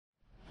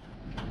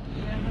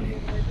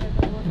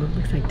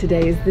like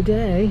today is the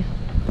day.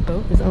 The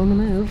boat is on the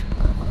move.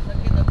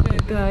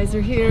 The guys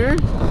are here,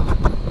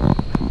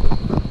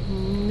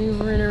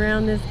 maneuvering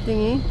around this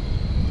thingy.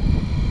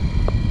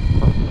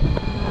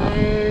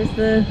 There's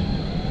the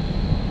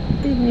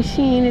big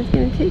machine. It's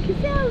going to take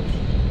us out.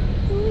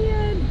 Oh my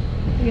god.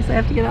 I guess I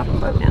have to get off the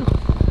boat now.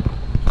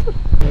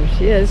 There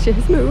she is. She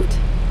has moved.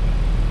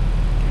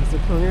 Guys are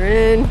pulling her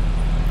in.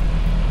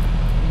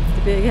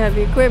 The big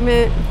heavy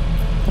equipment.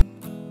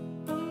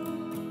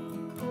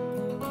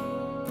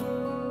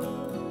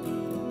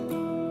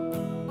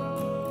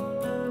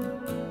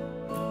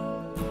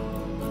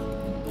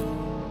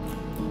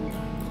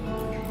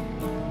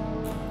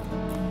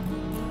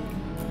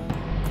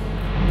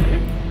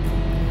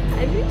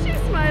 I think she's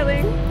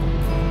smiling.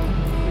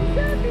 She's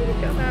happy to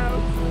come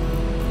out.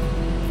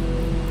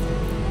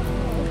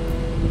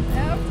 Oh,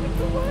 out of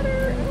the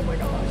water. Oh my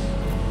gosh.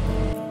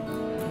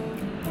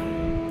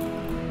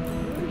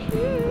 There she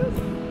is.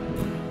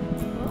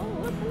 Oh,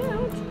 looking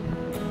out.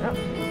 Oh,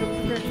 here comes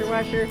the pressure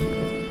washer.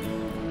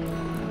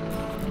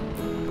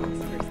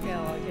 It's for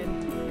scale again.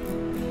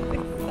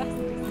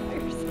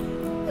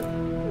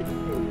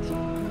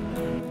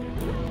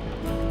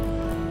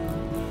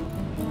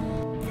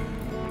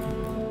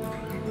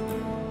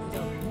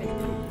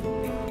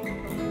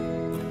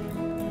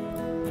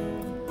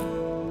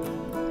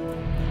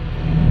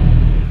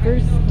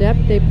 First step,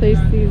 they place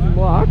these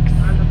locks.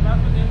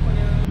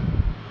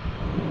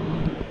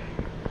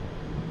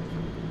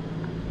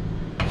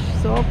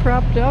 She's all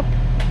propped up,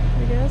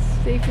 I guess,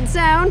 safe and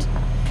sound.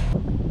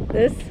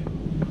 This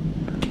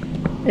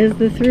is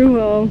the through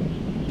hole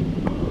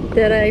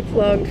that I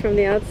plugged from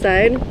the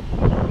outside.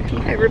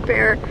 My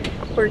repair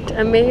worked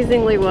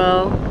amazingly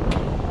well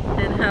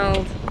and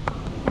held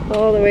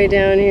all the way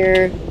down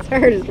here. It's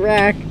hard as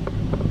rack.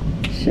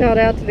 Shout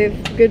out to the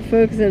good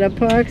folks at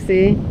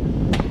Epoxy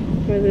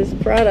for this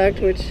product,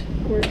 which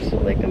works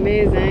like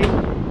amazing.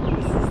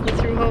 This is the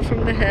through hole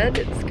from the head.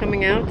 It's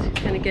coming out.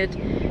 Gonna get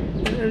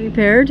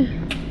repaired.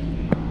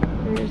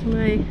 There's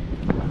my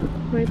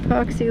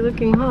epoxy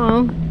looking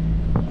hull,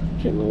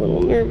 which I'm a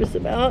little nervous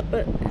about,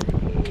 but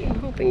I'm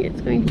hoping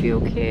it's going to be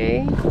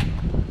okay.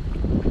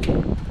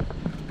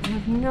 I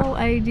have no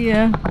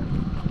idea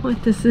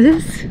what this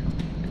is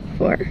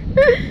for.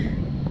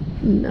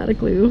 Not a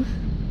clue.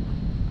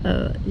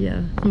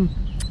 Yeah.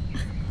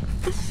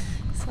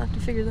 I'll have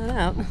to figure that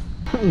out.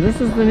 This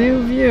is the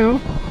new view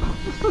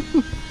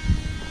from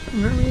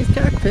Hermes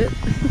cockpit.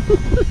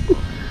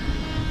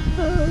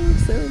 Oh,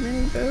 so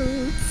many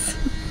boats.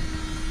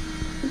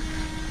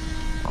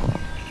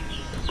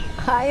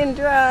 High and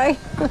dry.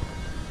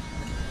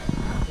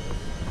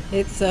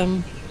 It's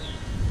different.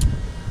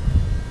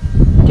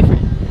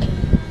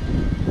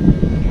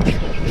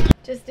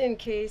 Just in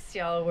case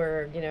y'all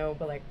were, you know,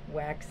 like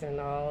waxing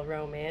all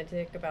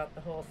romantic about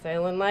the whole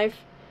sailing life.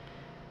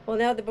 Well,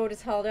 now the boat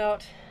is hauled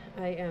out.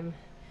 I am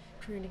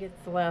trying to get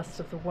the last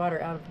of the water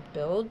out of the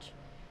bilge,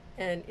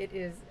 and it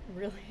is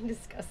really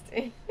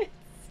disgusting. It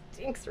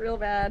stinks real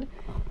bad,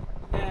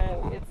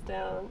 and it's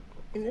down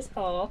in this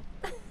hole.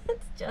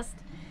 It's just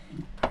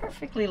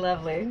perfectly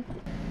lovely.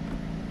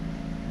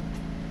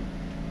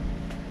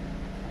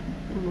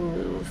 I'm a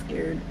little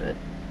scared, but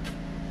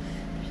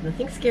there's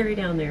nothing scary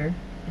down there.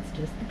 It's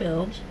just the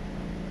bilge.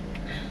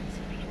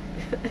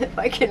 Let's see if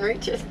I can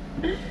reach it.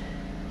 And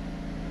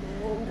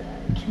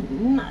I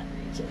cannot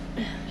reach it.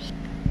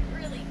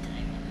 Really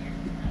tight in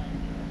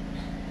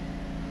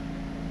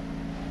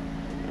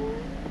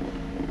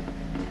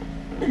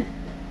here.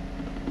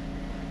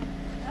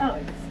 Oh,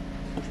 it's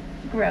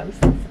gross.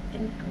 It's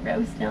fucking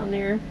gross down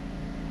there.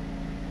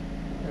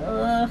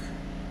 Ugh.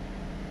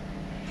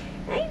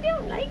 I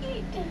don't like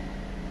it.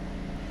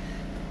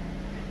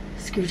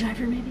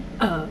 Screwdriver maybe?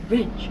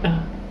 Wrench.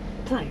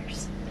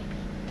 Pliers.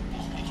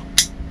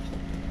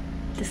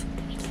 This one.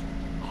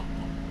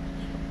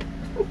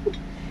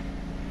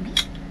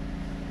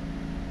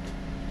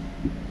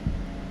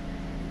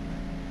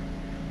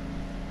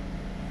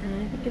 I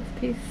think it's a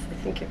piece. I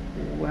think it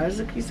was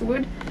a piece of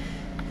wood. I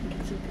think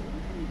it's something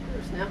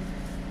gross now.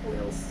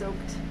 Oil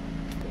soaked.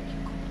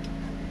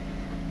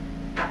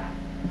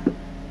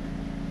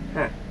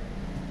 Huh.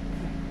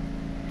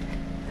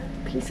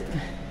 A piece of the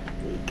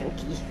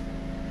gunky.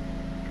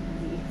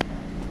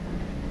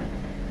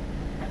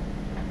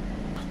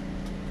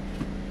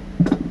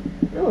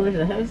 Oh, there's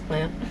a house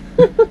plant.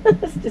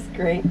 That's just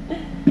great.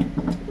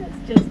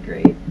 That's just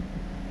great.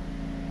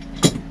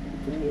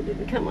 It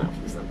didn't come off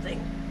of something,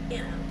 you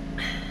know.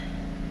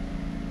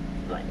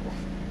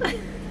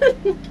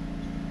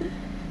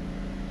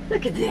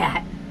 Look at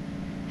that.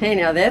 Hey,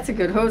 now that's a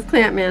good hose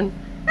clamp, man.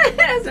 It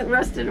hasn't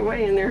rusted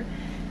away in there.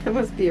 That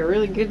must be a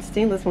really good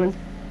stainless one.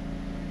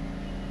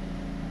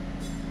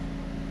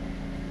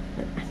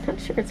 I'm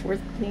not sure it's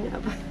worth cleaning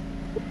up.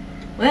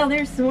 Well,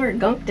 there's some more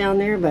gunk down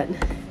there, but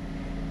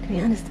to be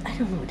honest, I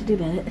don't know what to do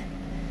about it.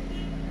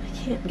 I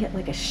can't get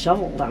like a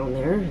shovel down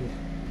there. And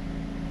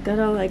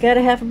I got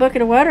a half a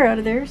bucket of water out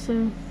of there,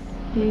 so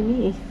yay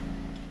me.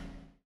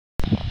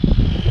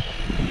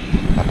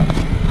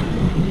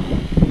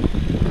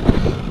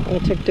 I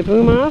took the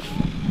boom off.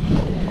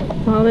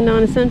 All the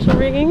non-essential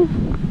rigging.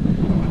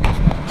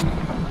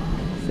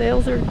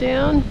 Sails are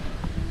down.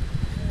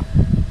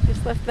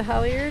 Just left the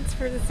halyards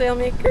for the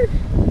sailmaker.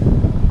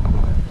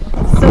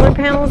 Solar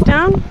panels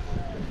down.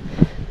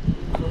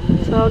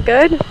 It's all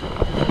good.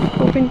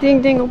 Hoping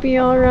Ding Ding will be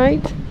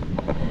alright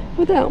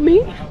without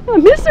me. I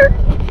miss her.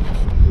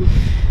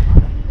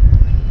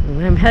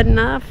 And I'm heading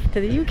off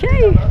to the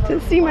UK to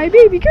see my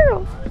baby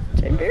girl,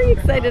 which I'm very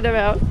excited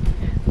about.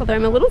 Although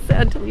I'm a little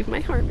sad to leave my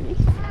Harmony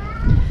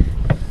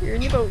here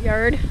in the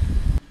boatyard.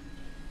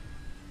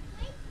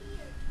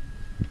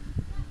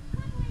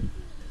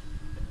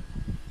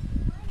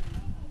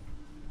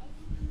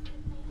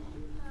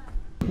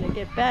 When I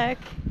get back,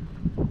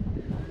 I'm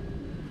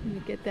gonna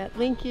get that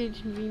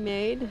linkage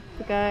remade.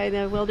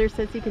 The welder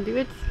says he can do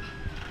it.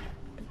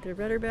 Put the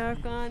rudder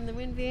back on the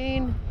wind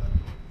vane.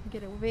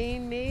 Get a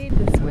vane made.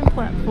 The swim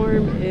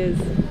platform is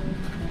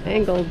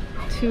angled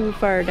too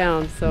far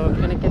down, so I'm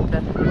gonna get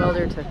the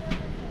welder to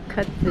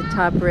cut the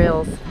top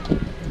rails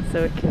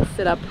so it can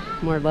sit up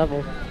more level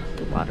with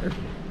the water.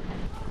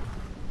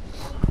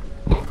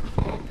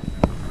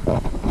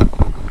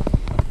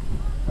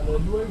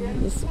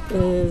 This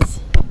is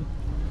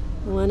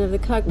one of the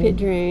cockpit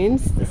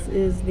drains. This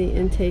is the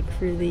intake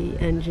for the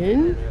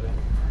engine,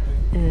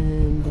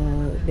 and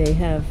they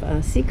have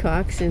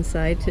seacocks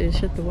inside to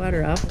shut the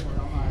water off.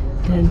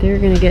 And they're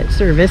gonna get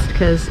serviced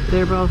because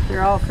they're all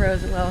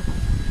frozen. Well,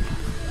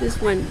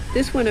 this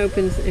one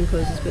opens and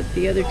closes, but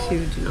the other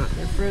two do not.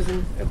 They're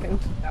frozen open.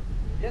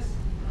 Yes.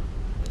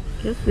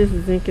 Guess this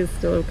zinc is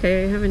still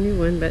okay. I have a new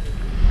one, but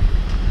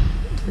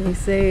they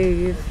say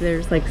if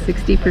there's like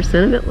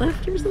 60% of it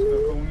left or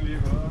something.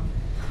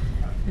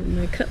 And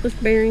my cutlass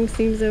bearing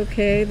seems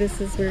okay.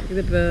 This is where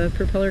the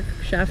propeller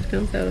shaft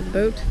comes out of the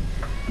boat.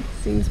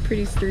 Seems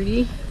pretty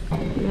sturdy.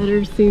 The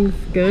rudder seems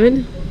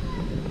good.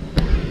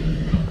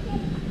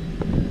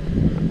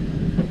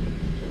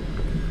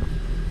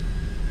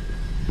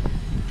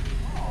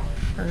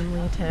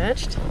 Firmly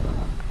attached.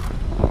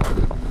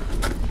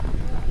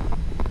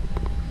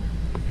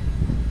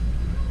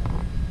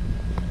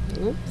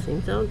 Oh,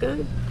 seems all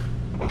good.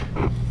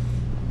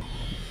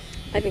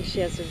 I think she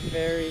has a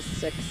very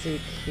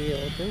sexy keel,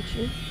 don't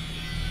you?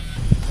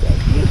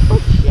 That beautiful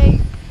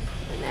shape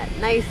and that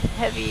nice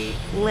heavy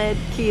lead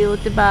keel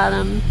at the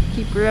bottom.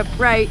 Keep her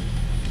upright,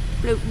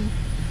 floating.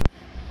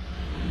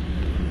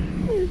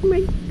 There's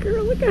my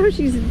girl. Look at how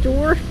she's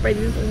dwarfed by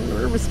these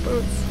enormous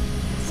boats.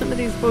 Some of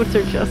these boats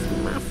are just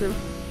massive.